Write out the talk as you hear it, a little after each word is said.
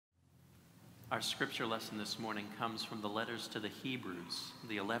Our scripture lesson this morning comes from the letters to the Hebrews,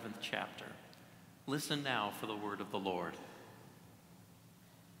 the 11th chapter. Listen now for the word of the Lord.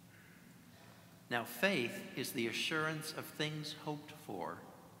 Now faith is the assurance of things hoped for,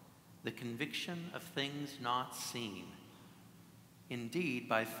 the conviction of things not seen. Indeed,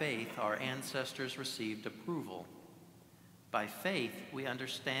 by faith our ancestors received approval. By faith we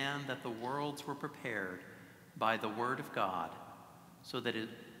understand that the worlds were prepared by the word of God, so that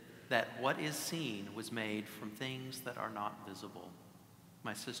what is seen was made from things that are not visible.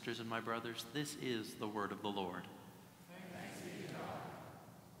 My sisters and my brothers, this is the word of the Lord. Thanks be to God.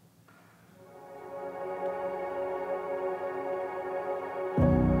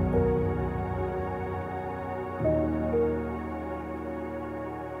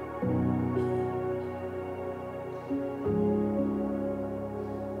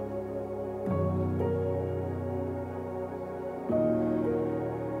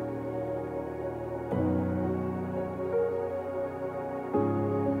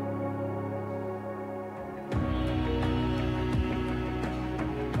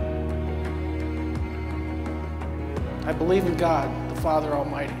 I believe in God, the Father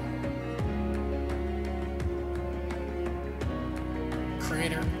Almighty,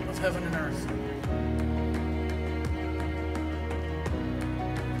 creator of heaven and earth.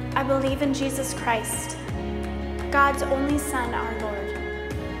 I believe in Jesus Christ, God's only Son, our Lord,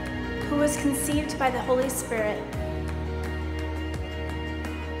 who was conceived by the Holy Spirit,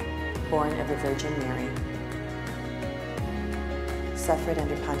 born of the Virgin Mary, suffered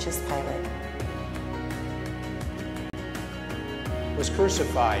under Pontius Pilate, was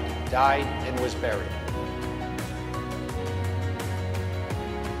crucified, died, and was buried.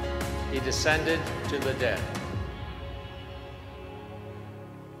 He descended to the dead.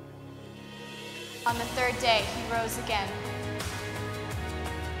 On the third day, he rose again.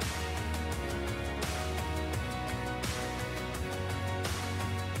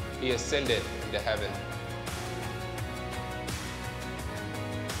 He ascended into heaven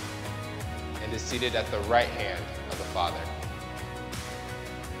and is seated at the right hand of the Father.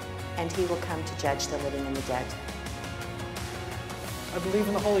 And he will come to judge the living and the dead. I believe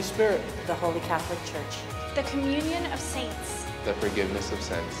in the Holy Spirit, the Holy Catholic Church, the communion of saints, the forgiveness of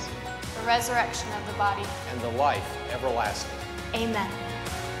sins, the resurrection of the body, and the life everlasting. Amen.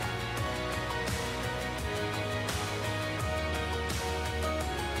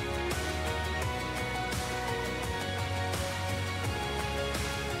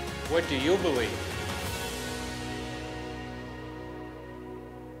 What do you believe?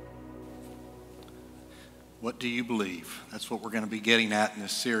 What do you believe? That's what we're going to be getting at in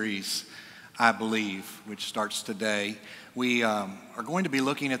this series, I Believe, which starts today. We are going to be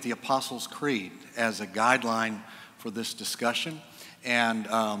looking at the Apostles' Creed as a guideline for this discussion. And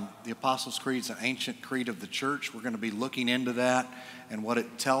the Apostles' Creed is an ancient creed of the church. We're going to be looking into that and what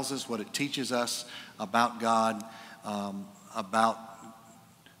it tells us, what it teaches us about God, about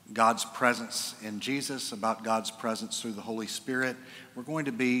God's presence in Jesus, about God's presence through the Holy Spirit. We're going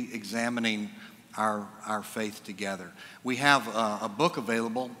to be examining our faith together. We have a book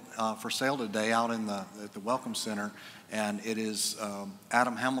available for sale today out at the Welcome Center, and it is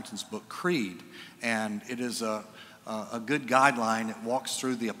Adam Hamilton's book, Creed, and it is a good guideline. It walks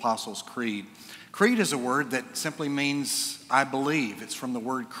through the Apostles' Creed. Creed is a word that simply means I believe. It's from the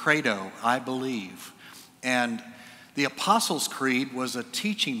word credo, I believe. And the Apostles' Creed was a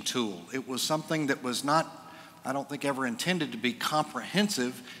teaching tool. It was something that was not, I don't think, ever intended to be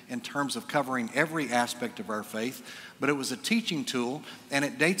comprehensive in terms of covering every aspect of our faith, but it was a teaching tool, and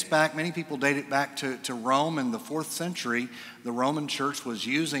it dates back, many people date it back to Rome in the 4th century. The Roman church was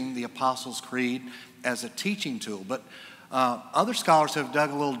using the Apostles' Creed as a teaching tool, but other scholars have dug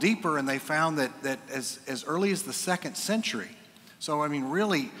a little deeper, and they found that as early as the 2nd century, so I mean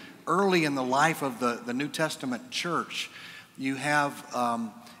really early in the life of the New Testament church, you have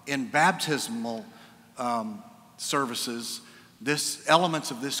in baptismal services, elements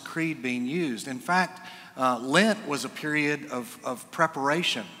of this creed being used. In fact, Lent was a period of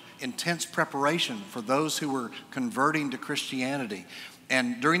preparation, intense preparation for those who were converting to Christianity.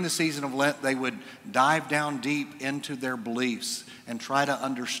 And during the season of Lent, they would dive down deep into their beliefs and try to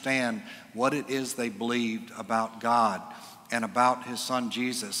understand what it is they believed about God and about His Son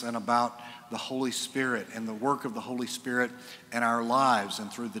Jesus and about the Holy Spirit and the work of the Holy Spirit in our lives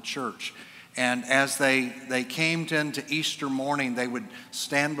and through the church. And as they came into Easter morning, they would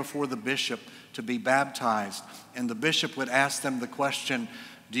stand before the bishop to be baptized. And the bishop would ask them the question,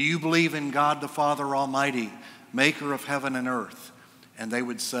 do you believe in God the Father Almighty, maker of heaven and earth? And they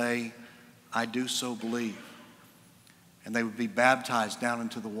would say, I do so believe. and they would be baptized down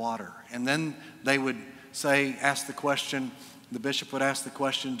into the water. And then they would ask the question, the bishop would ask the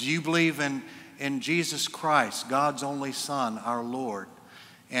question, do you believe in Jesus Christ, God's only Son, our Lord?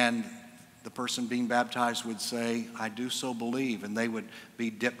 And the person being baptized would say, I do so believe, and they would be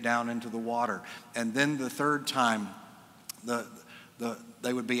dipped down into the water. And then the third time,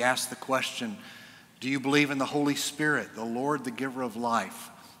 they would be asked the question, do you believe in the Holy Spirit, the Lord, the giver of life?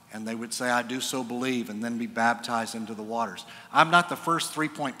 And they would say, I do so believe, and then be baptized into the waters. I'm not the first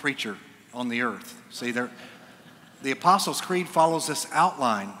three-point preacher on the earth. See, the Apostles' Creed follows this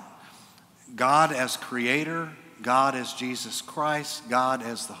outline. God as creator, God as Jesus Christ, God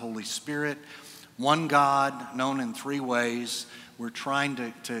as the Holy Spirit, one God known in three ways. We're trying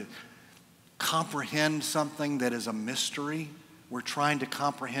to comprehend something that is a mystery. We're trying to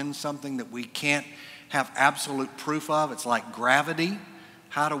comprehend something that we can't have absolute proof of. It's like gravity.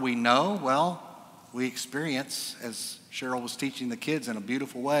 How do we know? Well, we experience, as Cheryl was teaching the kids in a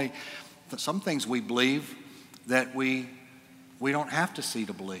beautiful way, that some things we believe that we don't have to see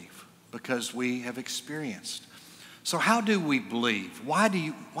to believe because we have experienced. So how do we believe? Why do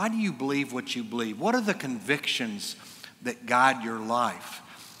you believe what you believe? What are the convictions that guide your life?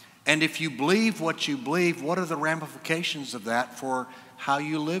 And if you believe what you believe, what are the ramifications of that for how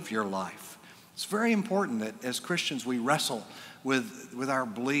you live your life? It's very important that as Christians we wrestle with our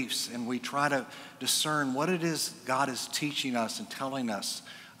beliefs and we try to discern what it is God is teaching us and telling us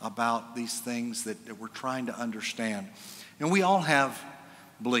about these things that we're trying to understand. And we all have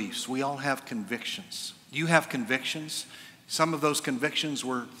beliefs. We all have convictions. You have convictions. Some of those convictions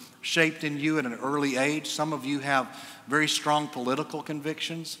were shaped in you at an early age. Some of you have very strong political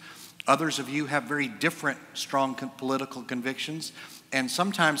convictions. Others of you have very different strong political convictions. And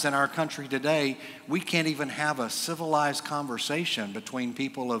sometimes in our country today, we can't even have a civilized conversation between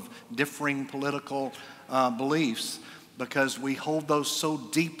people of differing political beliefs because we hold those so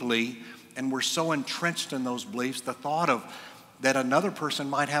deeply and we're so entrenched in those beliefs. The thought of that another person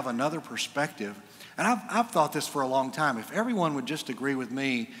might have another perspective. And I've thought this for a long time. If everyone would just agree with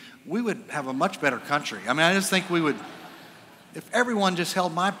me, we would have a much better country. I mean, I just think we would, if everyone just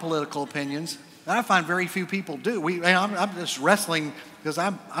held my political opinions, and I find very few people do. I'm just wrestling because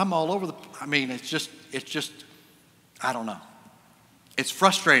I'm all over I mean, it's just, I don't know. It's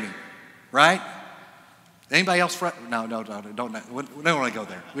frustrating, right? Anybody else? No, we don't want to go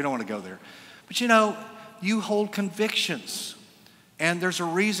there. We don't want to go there. But you hold convictions. And there's a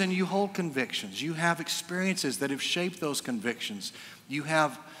reason you hold convictions. You have experiences that have shaped those convictions. You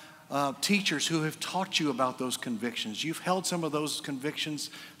have teachers who have taught you about those convictions. You've held some of those convictions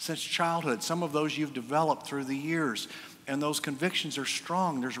since childhood. Some of those you've developed through the years. And those convictions are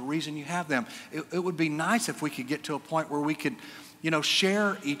strong. There's a reason you have them. It would be nice if we could get to a point where we could,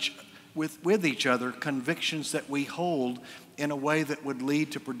 share with each other convictions that we hold in a way that would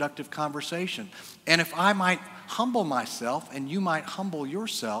lead to productive conversation. And if I might humble myself and you might humble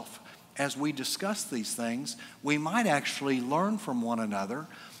yourself as we discuss these things, we might actually learn from one another,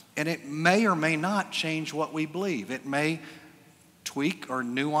 and it may or may not change what we believe. It may tweak or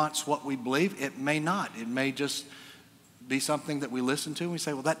nuance what we believe. It may not. It may just be something that we listen to and we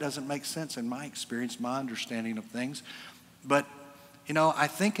say, well, that doesn't make sense in my experience, my understanding of things. But, I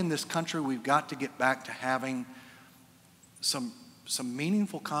think in this country we've got to get back to having some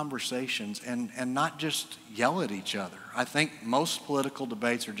meaningful conversations and not just yell at each other. I think most political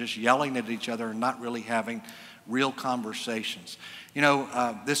debates are just yelling at each other and not really having real conversations.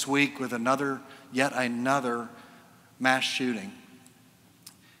 This week with yet another mass shooting,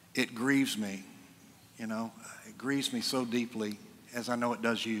 it grieves me. It grieves me so deeply, as I know it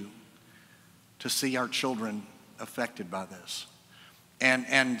does you, to see our children affected by this.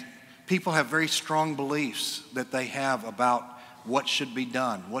 And people have very strong beliefs that they have about what should be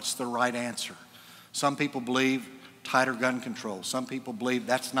done, what's the right answer. Some people believe tighter gun control. Some people believe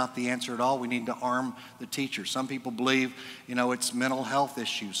that's not the answer at all. We need to arm the teachers. Some people believe, it's mental health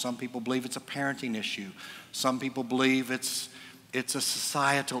issues. Some people believe it's a parenting issue. Some people believe it's a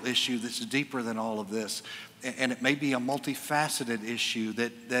societal issue that's deeper than all of this. And it may be a multifaceted issue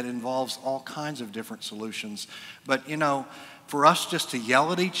that involves all kinds of different solutions. But, for us just to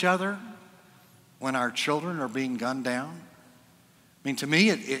yell at each other when our children are being gunned down, to me,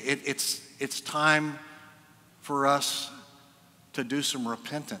 it's time for us to do some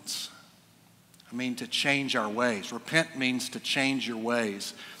repentance. To change our ways. Repent means to change your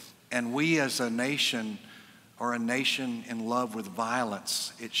ways. And we as a nation are a nation in love with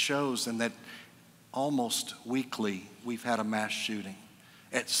violence. It shows in that almost weekly we've had a mass shooting.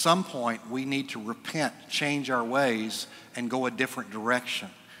 At some point, we need to repent, change our ways, and go a different direction.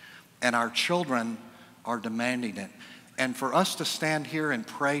 And our children are demanding it. And for us to stand here and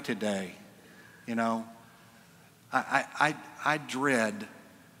pray today, you know, I dread,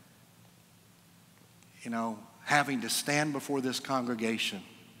 you know, having to stand before this congregation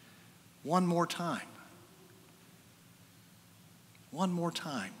one more time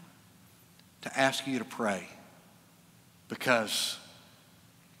to ask you to pray because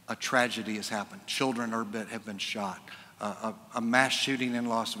a tragedy has happened. Children have been shot. A mass shooting in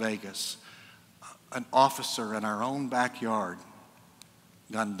Las Vegas. An officer in our own backyard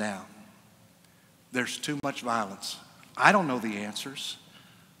gunned down. There's too much violence. I don't know the answers,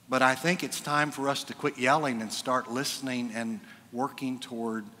 but I think it's time for us to quit yelling and start listening and working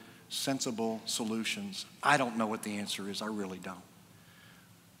toward sensible solutions. I don't know what the answer is. I really don't.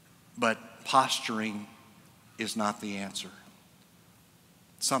 But posturing is not the answer.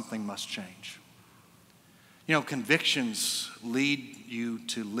 Something must change. You know, convictions lead you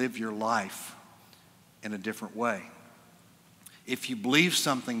to live your life in a different way. If you believe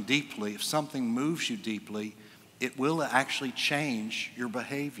something deeply, if something moves you deeply, it will actually change your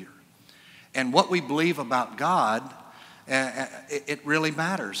behavior. And what we believe about God, it really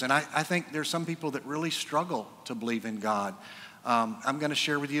matters. And I think there's some people that really struggle to believe in God. I'm going to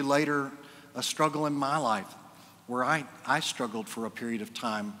share with you later a struggle in my life where I struggled for a period of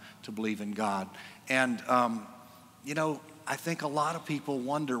time to believe in God. And, you know, I think a lot of people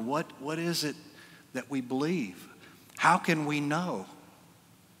wonder, what is it that we believe? How can we know?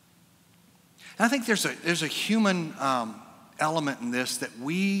 And I think there's a human element in this that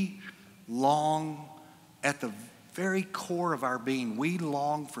we long at the very core of our being. We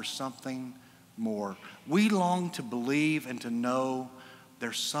long for something more. We long to believe and to know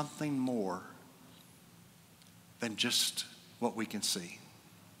there's something more than just what we can see.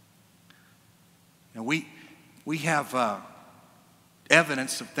 And we have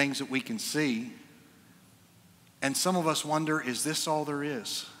evidence of things that we can see, and some of us wonder, is this all there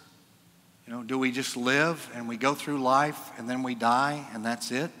is? You know, do we just live and we go through life and then we die and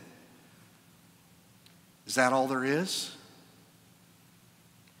that's it? Is that all there is?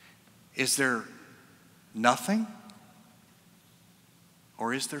 Is there nothing?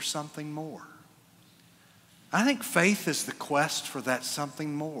 Or is there something more? I think faith is the quest for that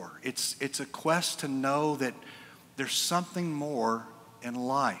something more. It's a quest to know that there's something more in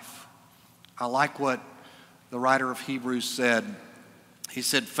life. I like what the writer of Hebrews said. He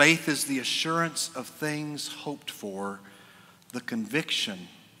said, faith is the assurance of things hoped for, the conviction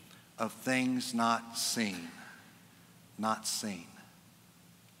of things not seen. Not seen.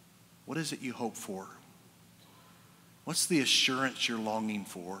 What is it you hope for? What's the assurance you're longing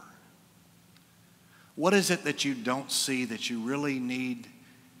for? What is it that you don't see that you really need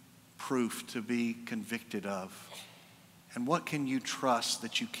proof to be convicted of? And what can you trust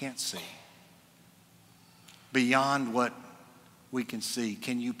that you can't see? Beyond what we can see,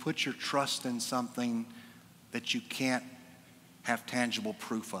 can you put your trust in something that you can't have tangible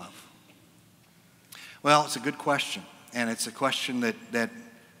proof of? Well, it's a good question, and it's a question that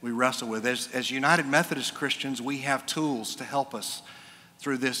we wrestle with. As United Methodist Christians, we have tools to help us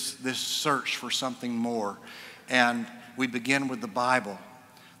through this search for something more. And we begin with the Bible.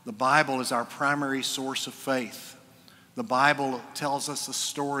 The Bible is our primary source of faith. The Bible tells us the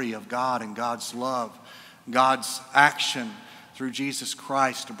story of God and God's love, God's action through Jesus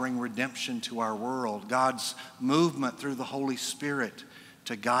Christ to bring redemption to our world, God's movement through the Holy Spirit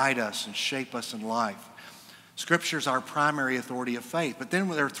to guide us and shape us in life. Scripture is our primary authority of faith. But then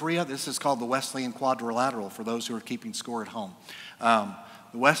there are three others. This is called the Wesleyan Quadrilateral for those who are keeping score at home.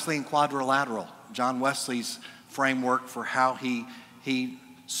 The Wesleyan Quadrilateral, John Wesley's framework for how he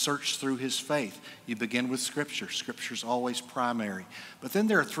searched through his faith. You begin with Scripture. Scripture's always primary. But then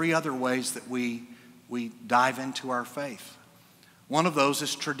there are three other ways that we dive into our faith. One of those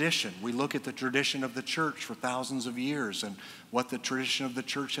is tradition. We look at the tradition of the church for thousands of years and what the tradition of the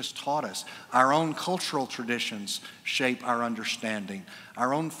church has taught us. Our own cultural traditions shape our understanding.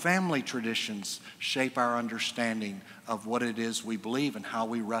 Our own family traditions shape our understanding of what it is we believe and how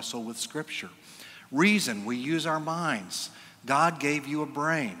we wrestle with Scripture. Reason, we use our minds. God gave you a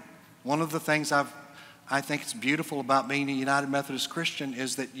brain. One of the things I think it's beautiful about being a United Methodist Christian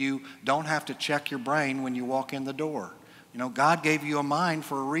is that you don't have to check your brain when you walk in the door. You know, God gave you a mind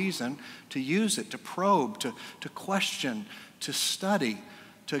for a reason, to use it, to probe, to question, to study,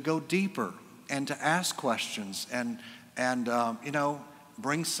 to go deeper, and to ask questions, and you know,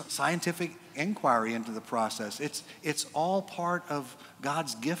 bring scientific inquiry into the process. It's all part of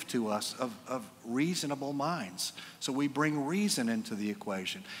God's gift to us of reasonable minds. So we bring reason into the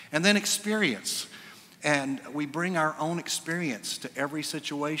equation. And then experience. And we bring our own experience to every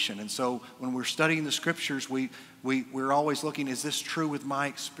situation. And so when we're studying the scriptures, we're always looking, is this true with my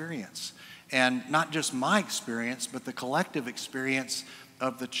experience? And not just my experience, but the collective experience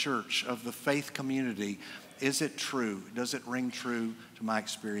of the church, of the faith community. Is it true? Does it ring true to my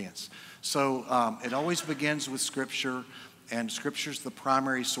experience? So it always begins with Scripture, and Scripture's the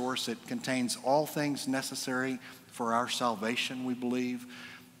primary source. It contains all things necessary for our salvation, we believe,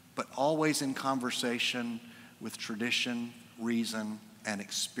 but always in conversation with tradition, reason, and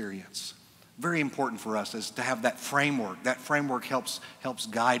experience. Very important for us is to have that framework. That framework helps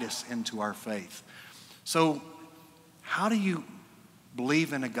guide us into our faith. So how do you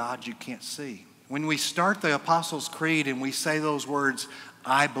believe in a God you can't see? When we start the Apostles' Creed and we say those words,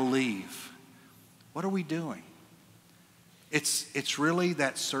 I believe, what are we doing? It's really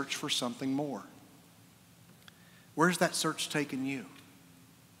that search for something more. Where's that search taken you?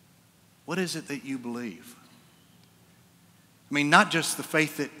 What is it that you believe? I mean, not just the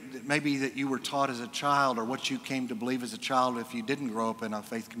faith that maybe that you were taught as a child or what you came to believe as a child if you didn't grow up in a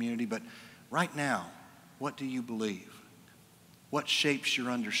faith community, but right now, what do you believe? What shapes your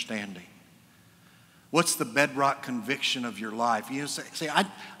understanding? What's the bedrock conviction of your life? You say,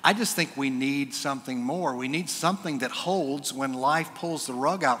 I just think we need something more. We need something that holds when life pulls the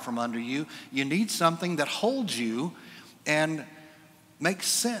rug out from under you. You need something that holds you and makes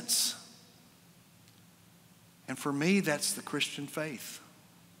sense. And for me, that's the Christian faith.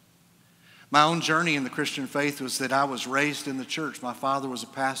 My own journey in the Christian faith was that I was raised in the church. My father was a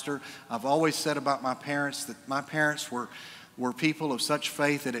pastor. I've always said about my parents that my parents were people of such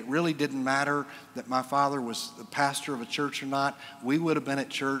faith that it really didn't matter that my father was the pastor of a church or not. We would have been at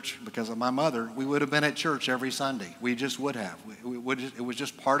church because of my mother. We would have been at church every Sunday. We just would have. It was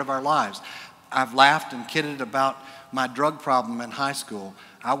just part of our lives. I've laughed and kidded about my drug problem in high school.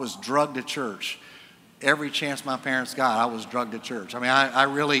 I was drugged to church. Every chance my parents got, I was drugged to church. I mean, I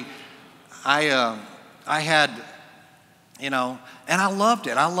had, and I loved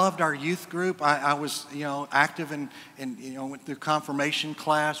it. I loved our youth group. I was, active in went through confirmation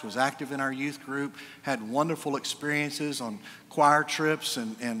class, was active in our youth group, had wonderful experiences on choir trips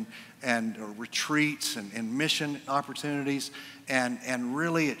and retreats and mission opportunities. And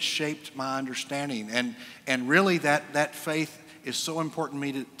really it shaped my understanding. And really that faith is so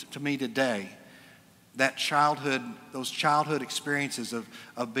important to me today. Those childhood experiences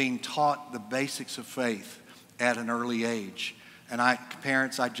of being taught the basics of faith at an early age. And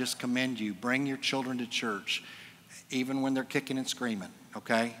parents, I just commend you. Bring your children to church, even when they're kicking and screaming,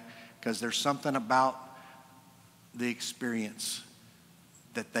 okay? Because there's something about the experience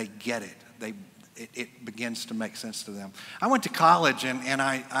that they get it. It begins to make sense to them. I went to college, and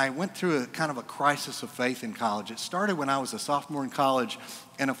I went through a kind of a crisis of faith in college. It started when I was a sophomore in college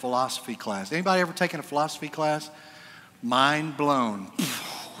in a philosophy class. Anybody ever taken a philosophy class? Mind blown.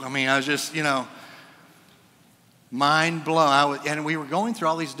 I mean, I was just, mind blown. And we were going through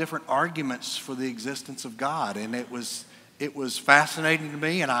all these different arguments for the existence of God, and it was fascinating to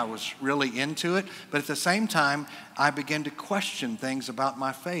me, and I was really into it. But at the same time, I began to question things about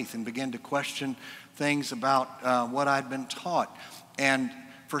my faith and began to question things about what I'd been taught. And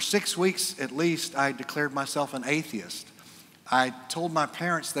for 6 weeks at least, I declared myself an atheist. I told my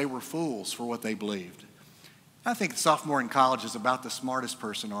parents they were fools for what they believed. I think a sophomore in college is about the smartest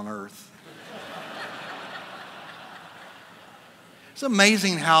person on earth. It's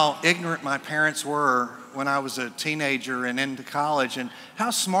amazing how ignorant my parents were when I was a teenager and into college, and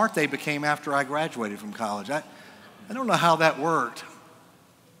how smart they became after I graduated from college. I don't know how that worked.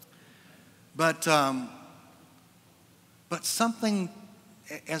 But something,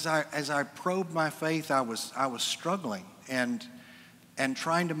 as I probed my faith, I was struggling and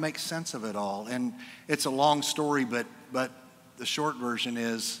trying to make sense of it all. And it's a long story, but the short version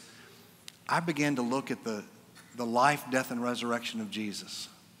is I began to look at the life, death, and resurrection of Jesus.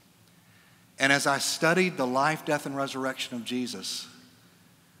 And as I studied the life, death, and resurrection of Jesus,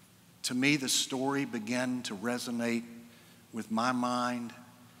 to me the story began to resonate with my mind,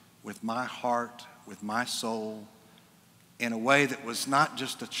 with my heart, with my soul, in a way that was not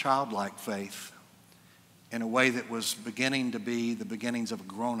just a childlike faith, in a way that was beginning to be the beginnings of a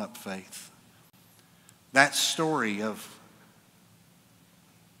grown-up faith. That story of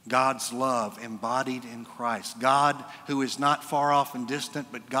God's love embodied in Christ. God who is not far off and distant,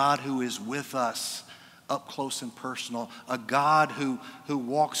 but God who is with us up close and personal. A God who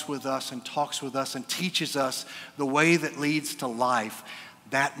walks with us and talks with us and teaches us the way that leads to life.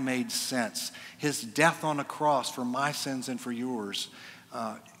 That made sense. His death on a cross for my sins and for yours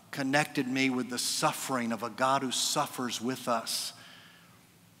connected me with the suffering of a God who suffers with us.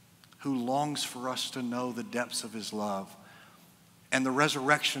 who longs for us to know the depths of his love. And the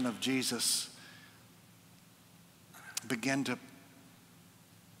resurrection of Jesus began to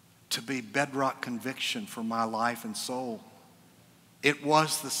be bedrock conviction for my life and soul. It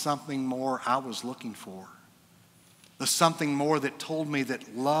was the something more I was looking for. The something more that told me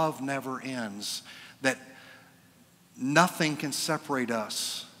that love never ends, that nothing can separate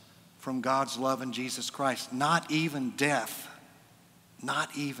us from God's love in Jesus Christ, not even death.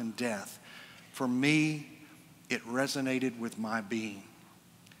 Not even death. For me, it resonated with my being.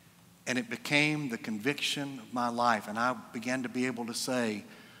 And it became the conviction of my life. And I began to be able to say,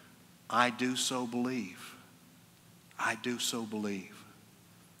 I do so believe. I do so believe.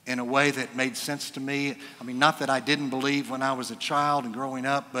 In a way that made sense to me. I mean, not that I didn't believe when I was a child and growing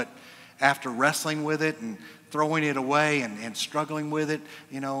up, but after wrestling with it and throwing it away and struggling with it,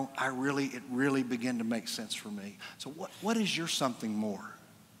 it really began to make sense for me. So what is your something more?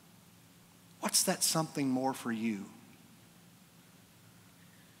 What's that something more for you?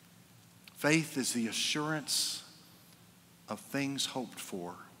 Faith is the assurance of things hoped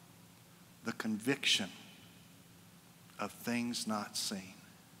for, the conviction of things not seen.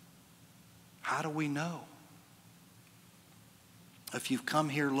 How do we know? If you've come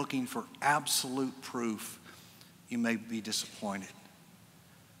here looking for absolute proof, you may be disappointed.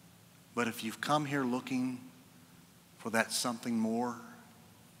 But if you've come here looking for that something more,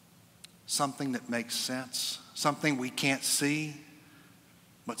 something that makes sense, something we can't see,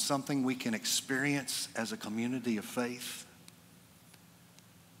 but something we can experience as a community of faith,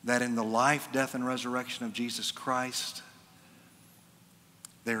 that in the life, death, and resurrection of Jesus Christ,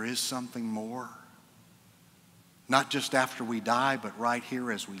 there is something more. Not just after we die, but right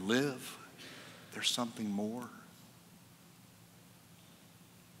here as we live, there's something more.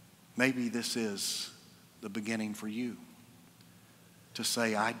 Maybe this is the beginning for you to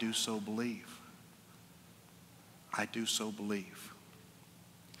say, I do so believe. I do so believe.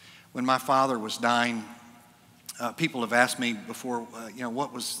 When my father was dying, people have asked me before,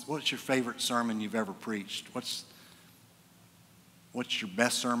 what's your favorite sermon you've ever preached? What's your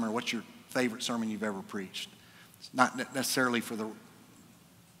best sermon, or what's your favorite sermon you've ever preached? It's not necessarily for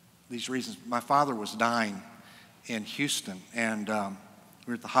these reasons. My father was dying in Houston, and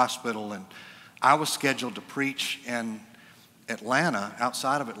we were at the hospital, and I was scheduled to preach in Atlanta,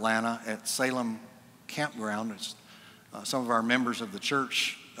 outside of Atlanta, at Salem Campground. Some of our members of the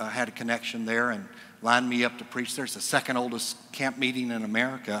church had a connection there and lined me up to preach there. It's the second oldest camp meeting in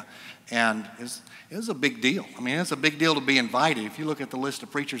America, and it was a big deal. I mean, it's a big deal to be invited. If you look at the list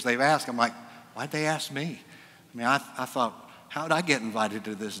of preachers they've asked, I'm like, why'd they ask me? I mean, I thought, how did I get invited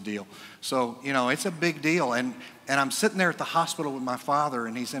to this deal? So, it's a big deal. And I'm sitting there at the hospital with my father,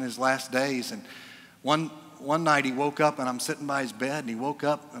 and he's in his last days. And one night he woke up, and I'm sitting by his bed, and he woke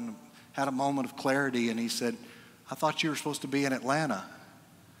up and had a moment of clarity, and he said, I thought you were supposed to be in Atlanta.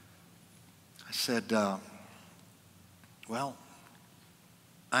 I said, well,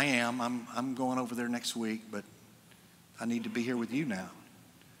 I am. I'm going over there next week, but I need to be here with you now.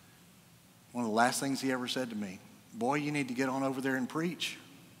 One of the last things he ever said to me, boy, you need to get on over there and preach.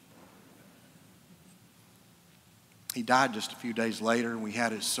 He died just a few days later. We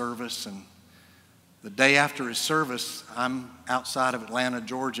had his service, and the day after his service, I'm outside of Atlanta,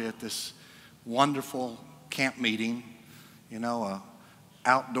 Georgia, at this wonderful camp meeting,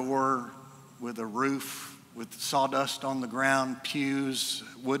 outdoor with a roof, with sawdust on the ground, pews,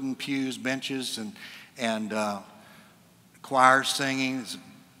 wooden pews, benches, and choir singing. It's a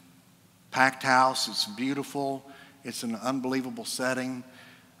packed house. It's beautiful. It's an unbelievable setting.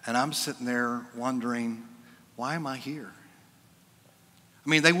 And I'm sitting there wondering, why am I here? I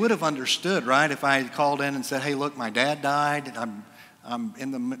mean, they would have understood, right, if I had called in and said, hey, look, my dad died, and I'm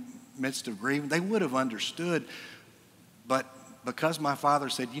in the midst of grieving. They would have understood. But because my father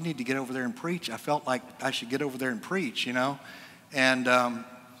said, you need to get over there and preach, I felt like I should get over there and preach, And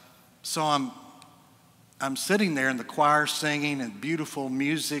so I'm sitting there in the choir singing, and beautiful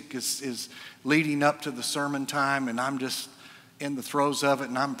music is leading up to the sermon time, and I'm just in the throes of it,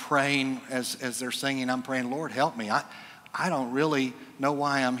 and I'm praying as they're singing. I'm praying, Lord, help me. I don't really know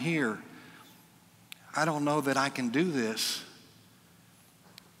why I'm here. I don't know that I can do this.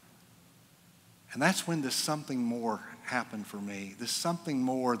 And that's when this something more happened for me. This something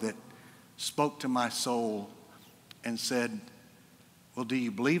more that spoke to my soul and said, well, do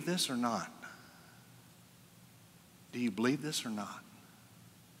you believe this or not? Do you believe this or not?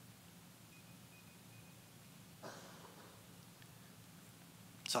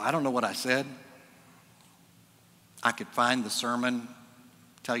 So I don't know what I said. I could find the sermon,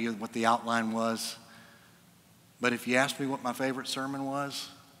 tell you what the outline was. But if you asked me what my favorite sermon was,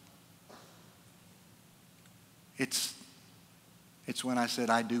 It's when I said,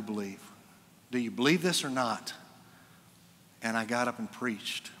 I do believe. Do you believe this or not? And I got up and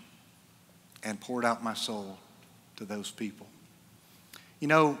preached and poured out my soul to those people. You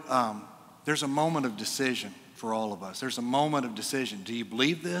know, there's a moment of decision for all of us. There's a moment of decision. Do you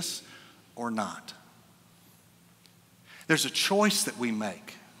believe this or not? There's a choice that we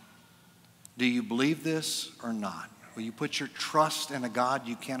make. Do you believe this or not? Will you put your trust in a God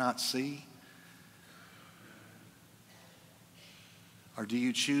you cannot see? Or do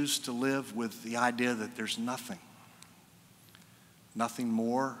you choose to live with the idea that there's nothing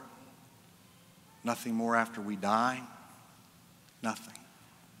more after we die? Nothing.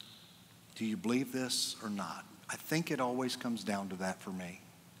 Do you believe this or not? I think it always comes down to that for me.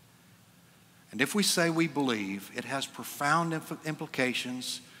 And if we say we believe, it has profound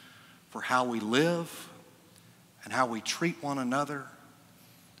implications for how we live and how we treat one another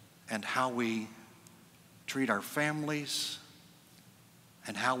and how we treat our families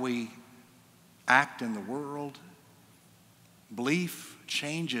and how we act in the world. Belief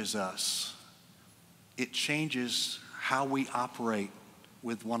changes us. It changes how we operate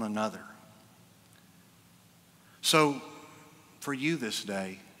with one another. So, for you this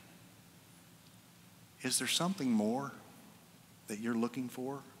day, is there something more that you're looking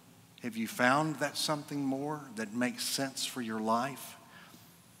for? Have you found that something more that makes sense for your life?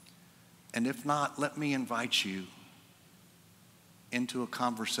 And if not, let me invite you into a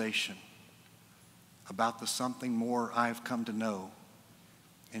conversation about the something more I've come to know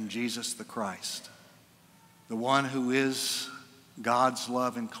in Jesus the Christ, the one who is God's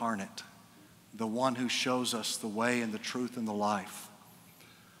love incarnate, the one who shows us the way and the truth and the life,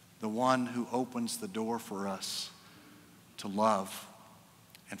 the one who opens the door for us to love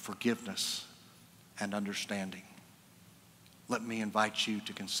and forgiveness and understanding. Let me invite you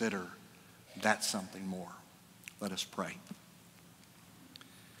to consider that something more. Let us pray.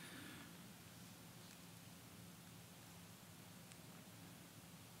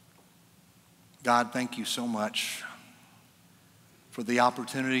 God, thank you so much for the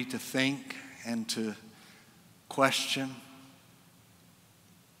opportunity to think and to question,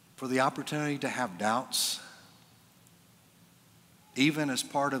 for the opportunity to have doubts. Even as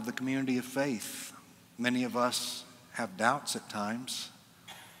part of the community of faith, many of us have doubts at times.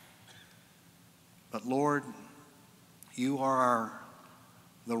 But Lord, you are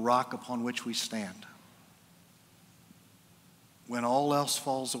the rock upon which we stand. When all else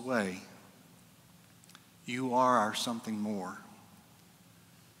falls away, you are our something more.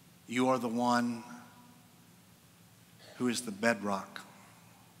 You are the one who is the bedrock.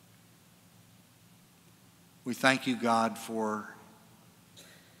 We thank you, God, for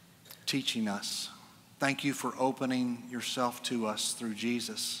teaching us. Thank you for opening yourself to us through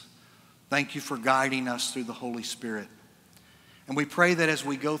Jesus. Thank you for guiding us through the Holy Spirit. And we pray that as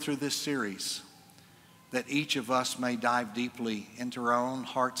we go through this series, that each of us may dive deeply into our own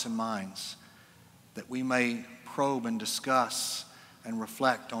hearts and minds, that we may probe and discuss and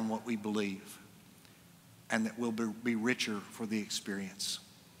reflect on what we believe, and that we'll be richer for the experience.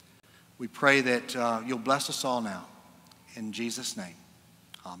 We pray that you'll bless us all now. In Jesus' name,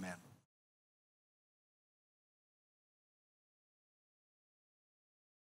 amen.